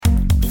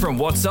From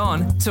what's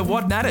on to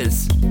what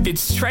matters.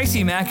 It's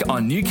Tracy Mack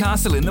on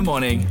Newcastle in the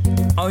Morning.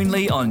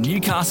 Only on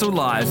Newcastle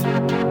Live.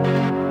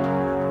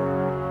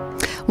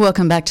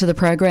 Welcome back to the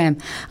program.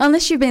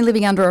 Unless you've been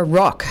living under a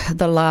rock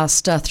the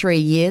last 3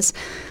 years,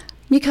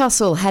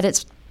 Newcastle had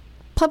its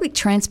public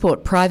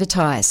transport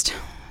privatised.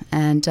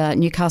 And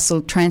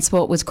Newcastle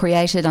Transport was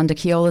created under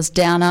Keolis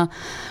Downer.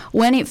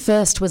 When it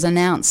first was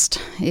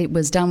announced, it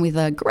was done with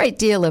a great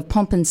deal of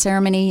pomp and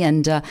ceremony,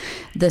 and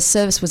the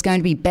service was going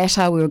to be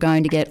better. We were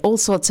going to get all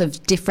sorts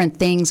of different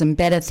things and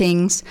better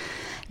things.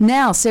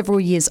 Now,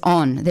 several years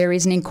on, there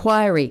is an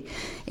inquiry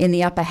in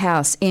the upper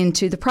house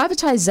into the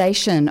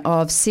privatisation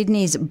of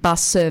Sydney's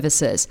bus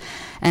services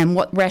and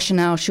what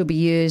rationale should be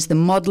used, the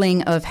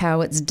modelling of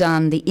how it's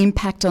done, the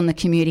impact on the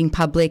commuting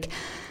public.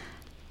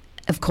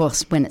 Of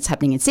course, when it's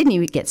happening in Sydney,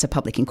 it gets a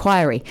public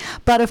inquiry.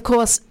 But of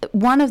course,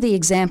 one of the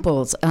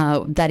examples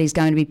that is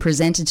going to be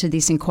presented to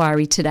this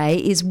inquiry today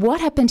is what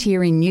happened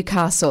here in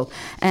Newcastle.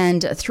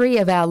 And three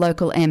of our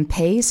local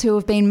MPs who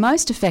have been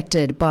most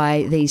affected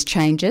by these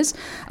changes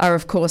are,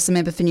 of course, the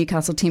member for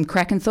Newcastle, Tim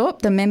Crakanthorp,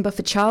 the member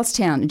for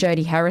Charlestown,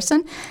 Jodie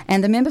Harrison,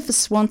 and the member for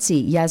Swansea,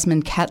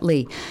 Yasmin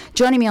Catley.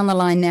 Joining me on the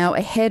line now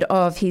ahead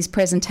of his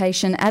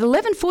presentation at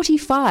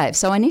 11:45.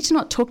 So I need to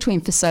not talk to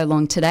him for so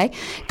long today.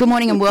 Good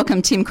morning and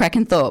welcome, Tim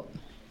Crakanthorp.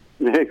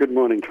 Yeah, good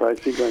morning,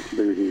 Tracy. Great to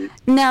be with you.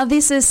 Now,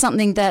 this is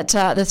something that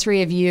the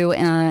three of you,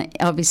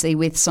 obviously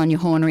with Sonia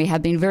Hornery,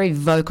 have been very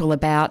vocal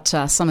about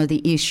some of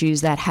the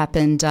issues that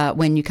happened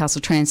when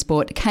Newcastle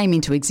Transport came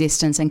into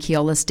existence and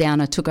Keolis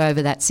Downer took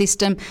over that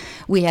system.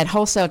 We had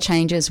wholesale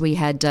changes, we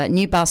had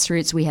new bus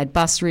routes, we had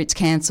bus routes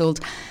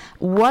cancelled.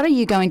 What are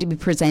you going to be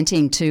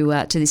presenting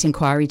to this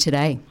inquiry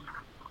today?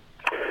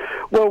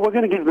 Well, we're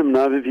going to give them an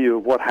overview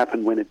of what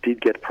happened when it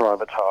did get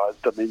privatised.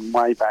 I mean,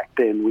 way back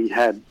then we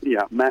had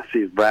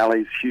massive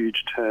rallies,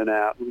 huge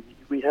turnout.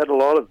 We had a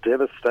lot of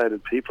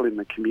devastated people in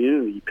the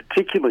community,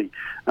 particularly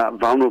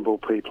vulnerable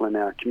people in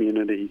our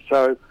community.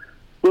 So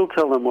we'll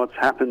tell them what's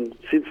happened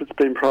since it's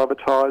been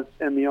privatised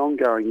and the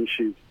ongoing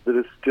issues that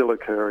are still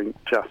occurring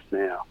just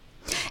now.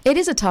 It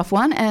is a tough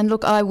one, and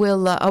look, I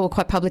will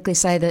quite publicly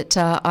say that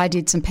I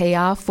did some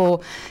PR for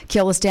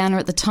Keolis Downer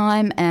at the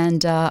time,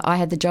 and I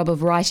had the job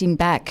of writing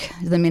back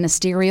the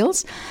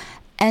ministerials.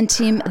 And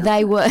Tim,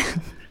 they were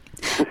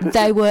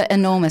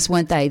enormous,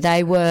 weren't they?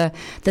 The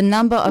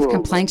number of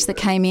complaints that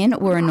came in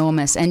were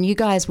enormous, and you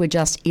guys were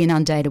just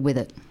inundated with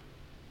it.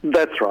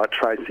 That's right,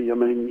 Tracy. I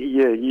mean,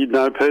 yeah, you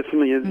know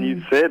personally, as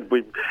you said,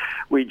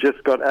 we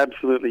just got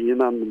absolutely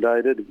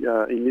inundated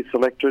in this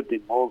electorate, in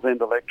Wallsend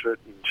electorate,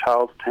 in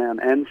Charlestown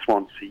and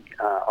Swansea,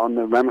 on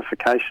the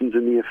ramifications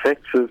and the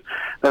effects of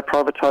that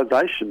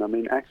privatisation. I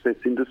mean, Access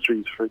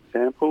Industries, for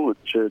example,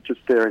 which are just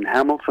there in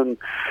Hamilton,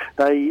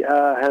 they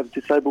have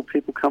disabled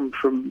people come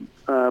from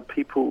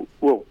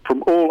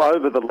from all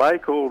over the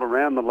lake, all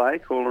around the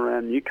lake, all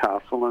around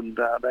Newcastle, and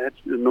they had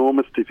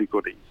enormous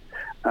difficulties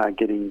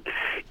getting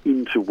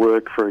into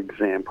work, for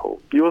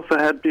example. You also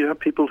had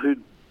people who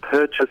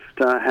purchased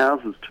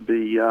houses to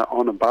be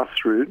on a bus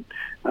route,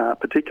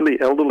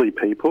 particularly elderly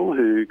people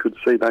who could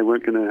see they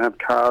weren't going to have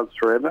cars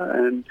forever,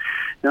 and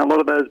a lot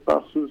of those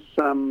bus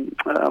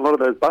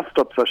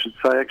stops, I should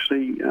say,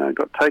 actually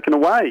got taken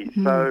away.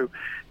 So,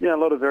 a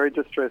lot of very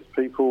distressed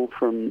people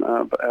from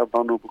our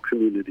vulnerable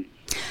communities.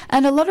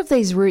 And a lot of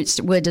these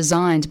routes were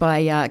designed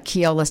by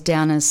Keolis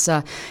Downer's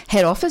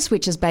head office,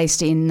 which is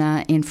based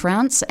in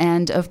France.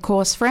 And, of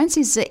course, France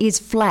is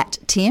flat,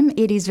 Tim.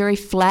 It is very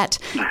flat.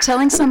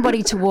 Telling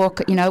somebody to walk,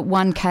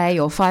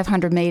 1K or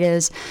 500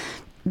 metres,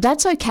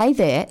 that's okay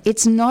there.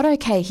 It's not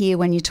okay here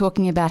when you're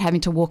talking about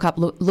having to walk up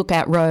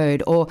Lookout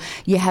Road or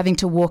you're having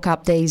to walk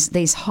up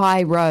these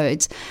high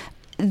roads.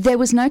 There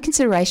was no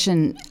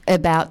consideration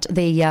about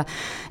the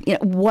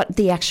what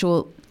the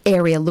actual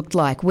area looked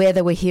like, where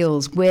there were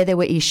hills, where there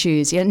were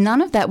issues.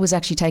 None of that was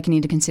actually taken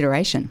into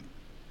consideration.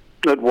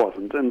 It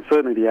wasn't, and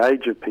certainly the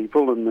age of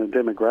people and the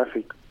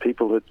demographic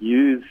people that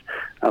use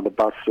the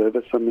bus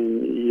service. I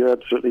mean, you're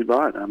absolutely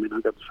right. I mean,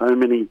 I got so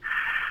many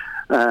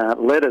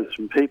letters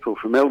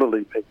from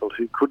elderly people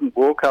who couldn't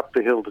walk up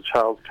the hill to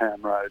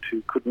Charlestown Road,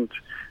 who couldn't,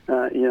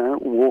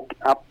 walk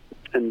up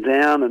and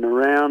down and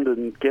around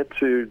and get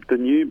to the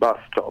new bus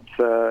stops.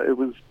 It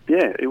was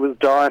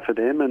dire for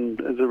them,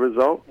 and as a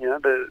result,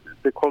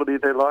 the quality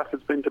of their life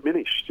has been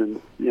diminished, and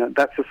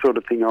that's the sort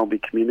of thing I'll be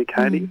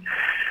communicating.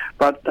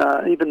 But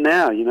even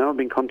now, I've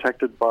been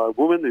contacted by a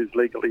woman who's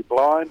legally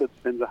blind that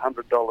spends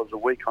 $100 a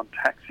week on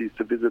taxis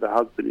to visit her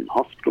husband in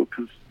hospital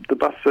because the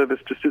bus service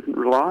just isn't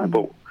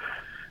reliable.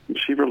 And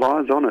she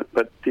relies on it,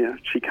 but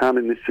she can't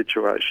in this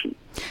situation.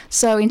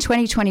 So in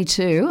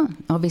 2022,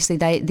 obviously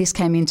this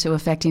came into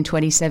effect in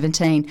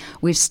 2017.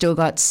 We've still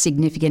got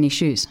significant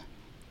issues.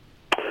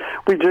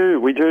 We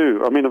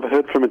do. I mean, I've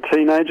heard from a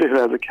teenager who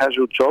has a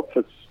casual job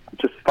for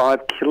just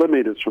 5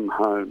 kilometres from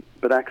home,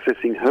 but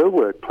accessing her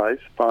workplace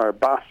via a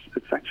bus,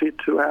 it's actually a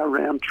 2-hour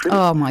round trip.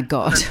 Oh, my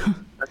God.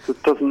 That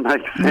just doesn't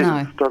make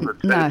sense, does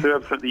it? No. To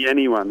absolutely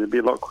anyone, it'd be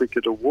a lot quicker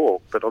to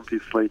walk. But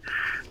obviously,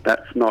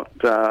 that's not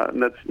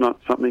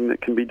something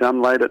that can be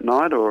done late at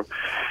night or,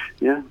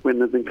 when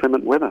there's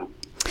inclement weather.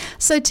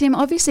 So, Tim,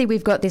 obviously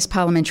we've got this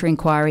parliamentary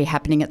inquiry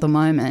happening at the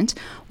moment.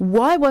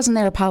 Why wasn't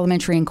there a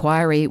parliamentary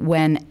inquiry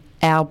when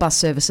our bus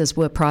services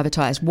were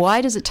privatised?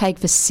 Why does it take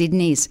for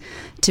Sydney's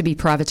to be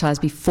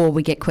privatised before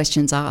we get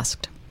questions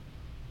asked?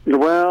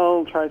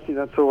 Well, Tracy,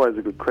 that's always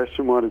a good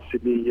question. Why does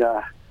Sydney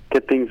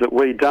get things that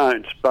we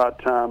don't?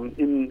 But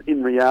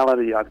in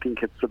reality, I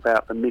think it's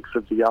about the mix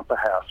of the upper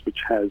house, which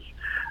has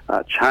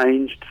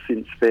changed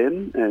since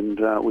then,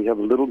 and we have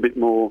a little bit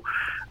more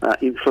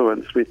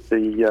influence with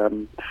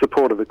the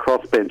support of the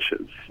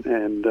crossbenchers,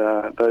 and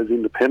those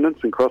independents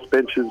and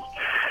crossbenchers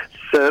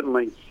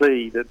certainly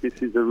see that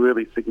this is a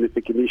really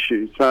significant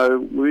issue. So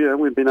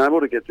we've been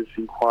able to get this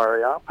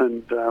inquiry up,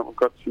 and we've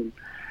got some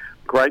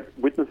great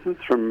witnesses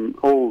from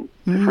all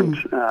different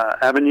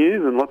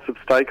avenues and lots of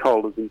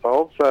stakeholders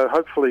involved. So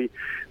hopefully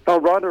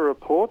they'll write a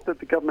report that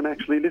the government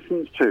actually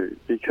listens to,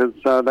 because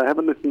they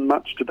haven't listened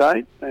much to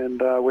date, and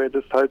we're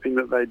just hoping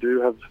that they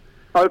do have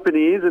open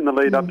ears in the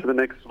lead up to the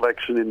next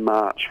election in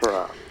March for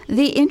us.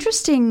 The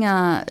interesting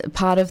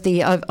part of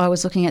I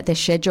was looking at their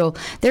schedule,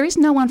 there is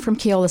no one from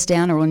Keolis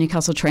Downer or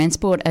Newcastle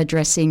Transport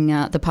addressing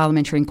the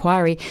parliamentary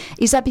inquiry.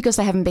 Is that because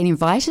they haven't been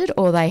invited,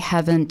 or they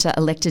haven't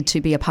elected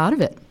to be a part of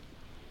it?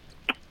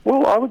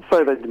 Well, I would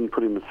say they didn't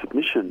put in the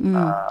submission.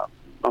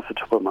 Off the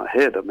top of my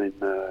head, I mean,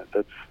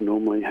 that's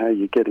normally how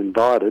you get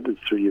invited, is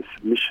through your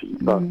submission.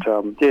 But,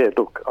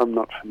 look, I'm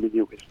not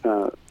familiar with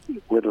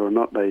whether or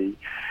not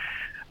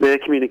their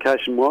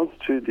communication was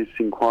to this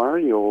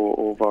inquiry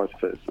or vice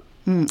versa.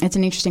 It's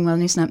an interesting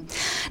one, isn't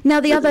it?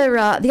 Now, the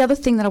other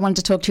thing that I wanted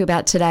to talk to you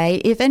about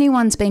today, if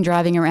anyone's been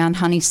driving around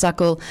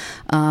Honeysuckle,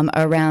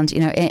 around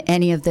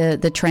any of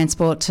the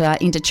transport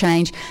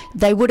interchange,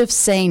 they would have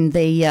seen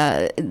the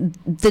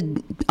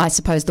I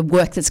suppose the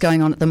work that's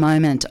going on at the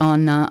moment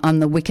on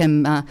the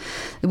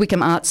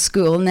Wickham Arts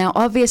School. Now,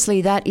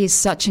 obviously, that is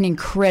such an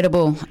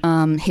incredible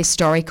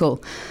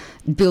historical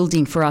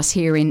building for us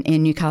here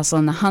in Newcastle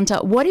on the Hunter.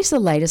 What is the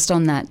latest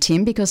on that,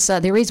 Tim? Because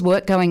there is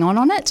work going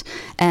on it,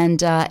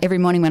 and every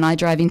morning when I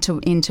drive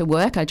into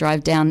work, I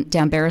drive down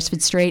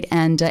Beresford Street,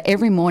 and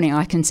every morning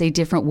I can see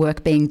different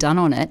work being done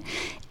on it.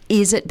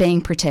 Is it being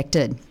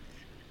protected?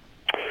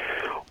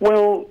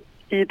 Well,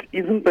 it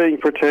isn't being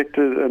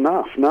protected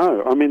enough,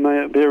 no. I mean,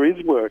 there is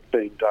work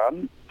being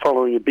done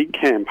following a big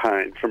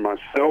campaign from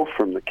myself,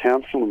 from the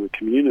council and the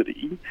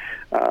community.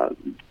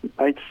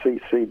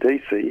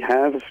 HCCDC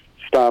have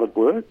started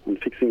work and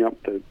fixing up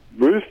the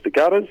roof, the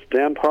gutters,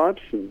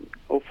 downpipes, and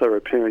also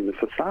repairing the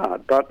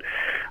facade. But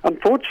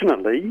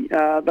unfortunately,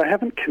 they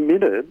haven't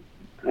committed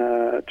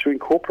to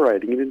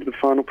incorporating it into the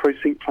final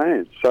precinct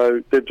plan.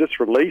 So they've just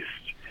released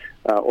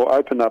or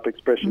opened up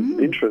expressions of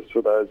interest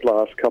for those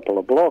last couple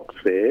of blocks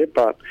there,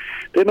 but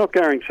they're not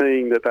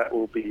guaranteeing that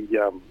will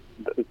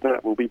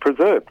be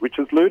preserved, which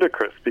is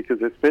ludicrous because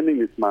they're spending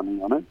this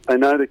money on it. They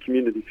know the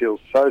community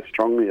feels so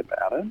strongly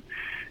about it,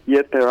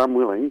 yet they're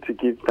unwilling to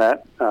give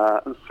that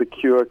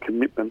secure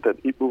commitment that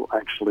it will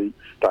actually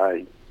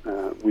stay.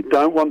 We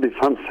don't want this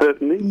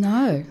uncertainty.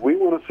 No. We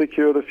want to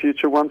secure the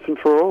future once and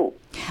for all.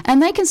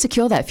 And they can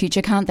secure that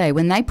future, can't they?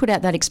 When they put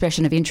out that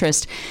expression of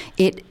interest,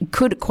 it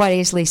could quite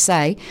easily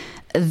say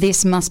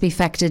this must be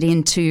factored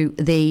into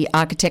the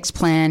architect's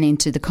plan,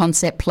 into the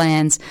concept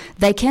plans.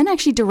 They can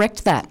actually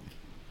direct that.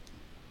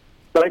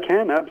 They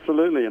can,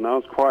 absolutely, and I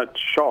was quite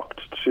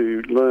shocked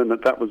to learn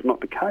that was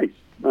not the case.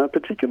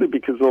 Particularly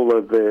because all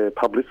of their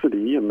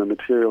publicity and the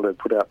material they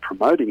put out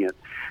promoting it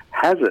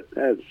has it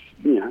as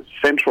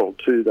central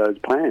to those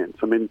plans.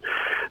 I mean,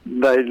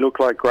 they look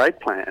like great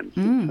plans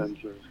in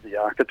terms of the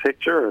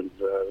architecture and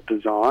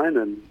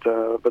design,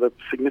 but a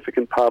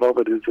significant part of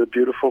it is a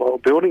beautiful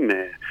old building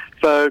there.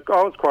 So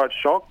I was quite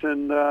shocked,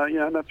 and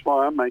that's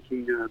why I'm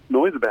making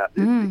noise about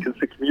this, because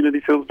the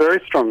community feels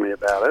very strongly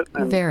about it.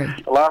 And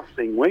the last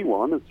thing we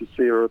want is to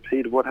see a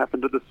repeat of what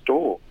happened to the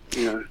store.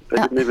 They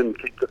didn't even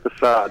keep the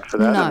facade for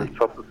that. No. And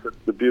it's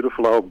opposite the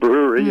beautiful old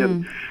brewery,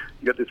 and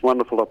you got this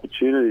wonderful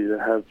opportunity to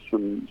have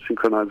some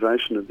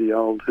synchronisation of the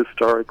old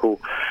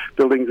historical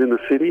buildings in the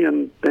city,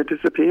 and they're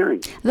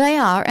disappearing. They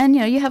are, and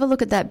you have a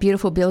look at that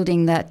beautiful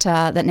building that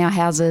now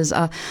houses,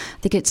 I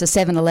think it's a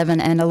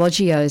 7-Eleven and a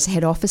Logio's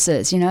head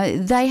offices.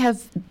 They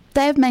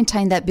have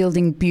maintained that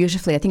building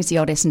beautifully. I think it's the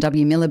old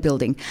S&W Miller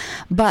building.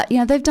 But,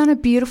 they've done a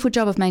beautiful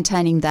job of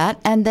maintaining that.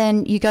 And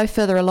then you go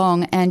further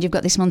along and you've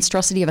got this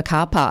monstrosity of a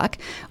car park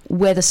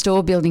where the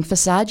store building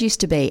facade used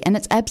to be. And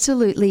it's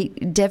absolutely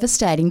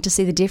devastating to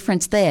see the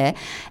difference there.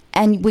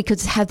 And we could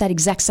have that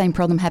exact same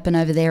problem happen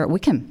over there at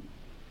Wickham.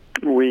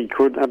 We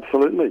could,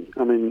 absolutely.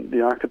 I mean,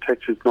 the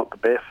architecture is not the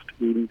best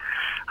in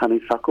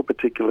Honeysuckle,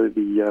 particularly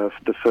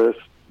the first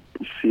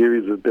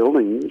series of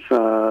buildings.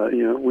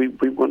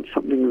 We want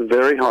something of a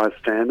very high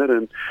standard,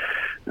 and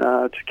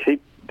to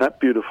keep that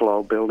beautiful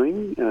old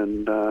building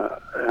and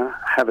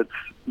have its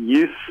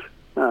use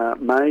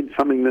made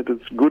something that is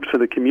good for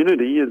the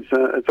community,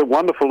 it's a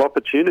wonderful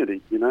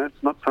opportunity. You know,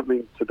 it's not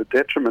something to the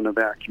detriment of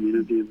our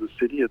community in the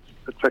city. It's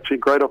actually a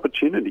great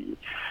opportunity.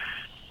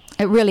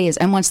 It really is.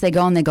 And once they're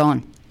gone, they're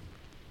gone.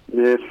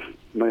 Yes,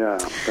 they are.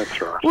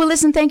 That's right. Well,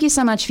 listen, thank you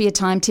so much for your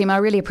time, Tim. I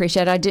really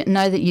appreciate it. I didn't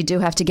know that you do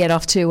have to get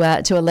off to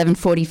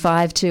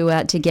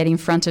 11:45 to get in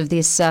front of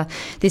this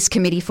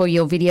committee for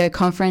your video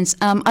conference.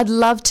 I'd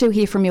love to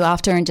hear from you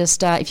after, and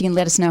just if you can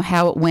let us know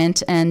how it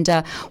went, and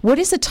what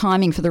is the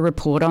timing for the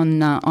report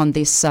on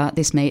this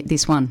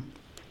one?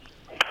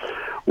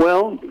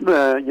 Well,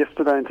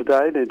 yesterday and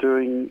today they're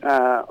doing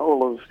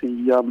all of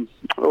the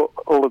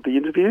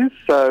interviews.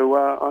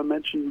 So I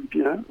mentioned,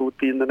 it would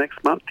be in the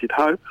next month. You'd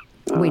hope.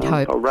 We'd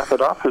hope. I'll wrap it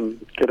up and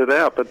get it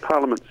out. But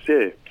Parliament's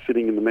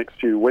sitting in the next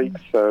few weeks,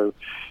 so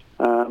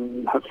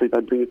hopefully they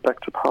bring it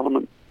back to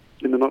Parliament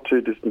in the not too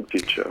distant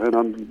future. And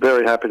I'm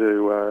very happy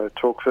to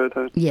talk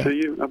further to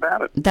you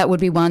about it. That would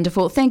be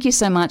wonderful. Thank you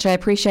so much. I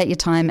appreciate your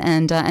time,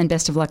 and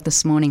best of luck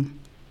this morning.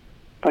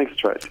 Thanks,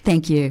 Trace.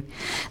 Thank you.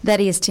 That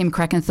is Tim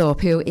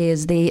Crakanthorp, who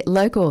is the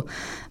local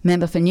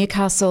member for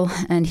Newcastle,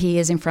 and he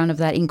is in front of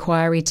that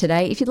inquiry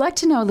today. If you'd like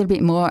to know a little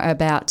bit more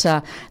about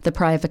the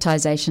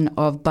privatisation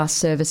of bus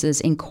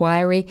services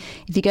inquiry,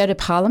 if you go to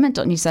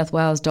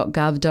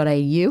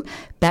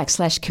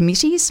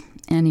parliament.newsouthwales.gov.au/committees,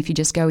 and if you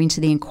just go into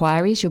the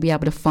inquiries, you'll be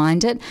able to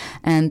find it.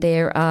 And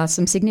there are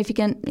some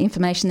significant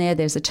information there.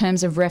 There's the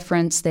terms of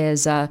reference.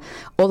 There's all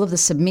of the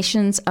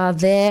submissions are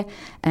there.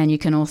 And you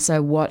can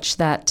also watch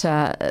that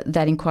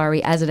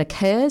inquiry as it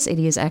occurs. It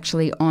is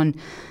actually on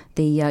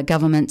the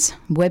government's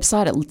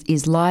website. It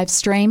is live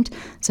streamed.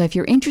 So if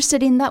you're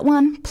interested in that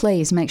one,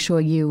 please make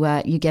sure you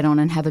get on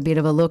and have a bit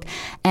of a look.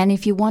 And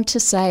if you want to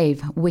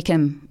save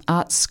Wickham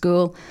Arts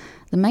School,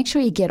 then make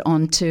sure you get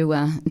on to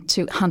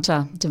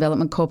Hunter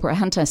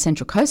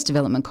Central Coast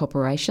Development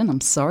Corporation.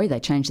 I'm sorry,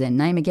 they changed their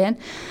name again.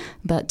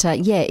 But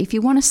if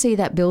you want to see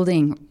that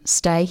building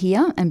stay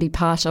here and be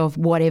part of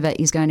whatever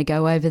is going to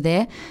go over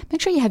there,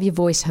 make sure you have your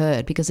voice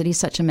heard, because it is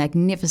such a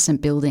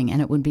magnificent building,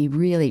 and it would be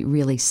really,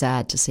 really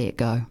sad to see it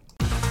go.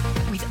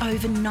 With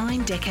over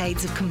 9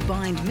 decades of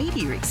combined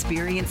media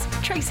experience,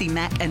 Tracy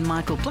Mack and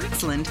Michael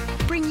Blaxland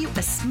bring you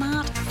a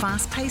smart,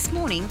 fast-paced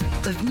morning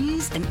of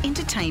news and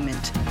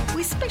entertainment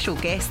with special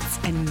guests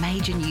and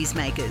major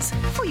newsmakers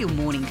for your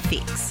morning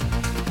fix.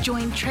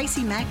 Join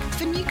Tracy Mack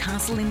for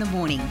Newcastle in the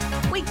Morning,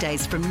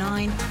 weekdays from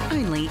 9,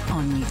 only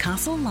on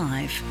Newcastle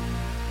Live.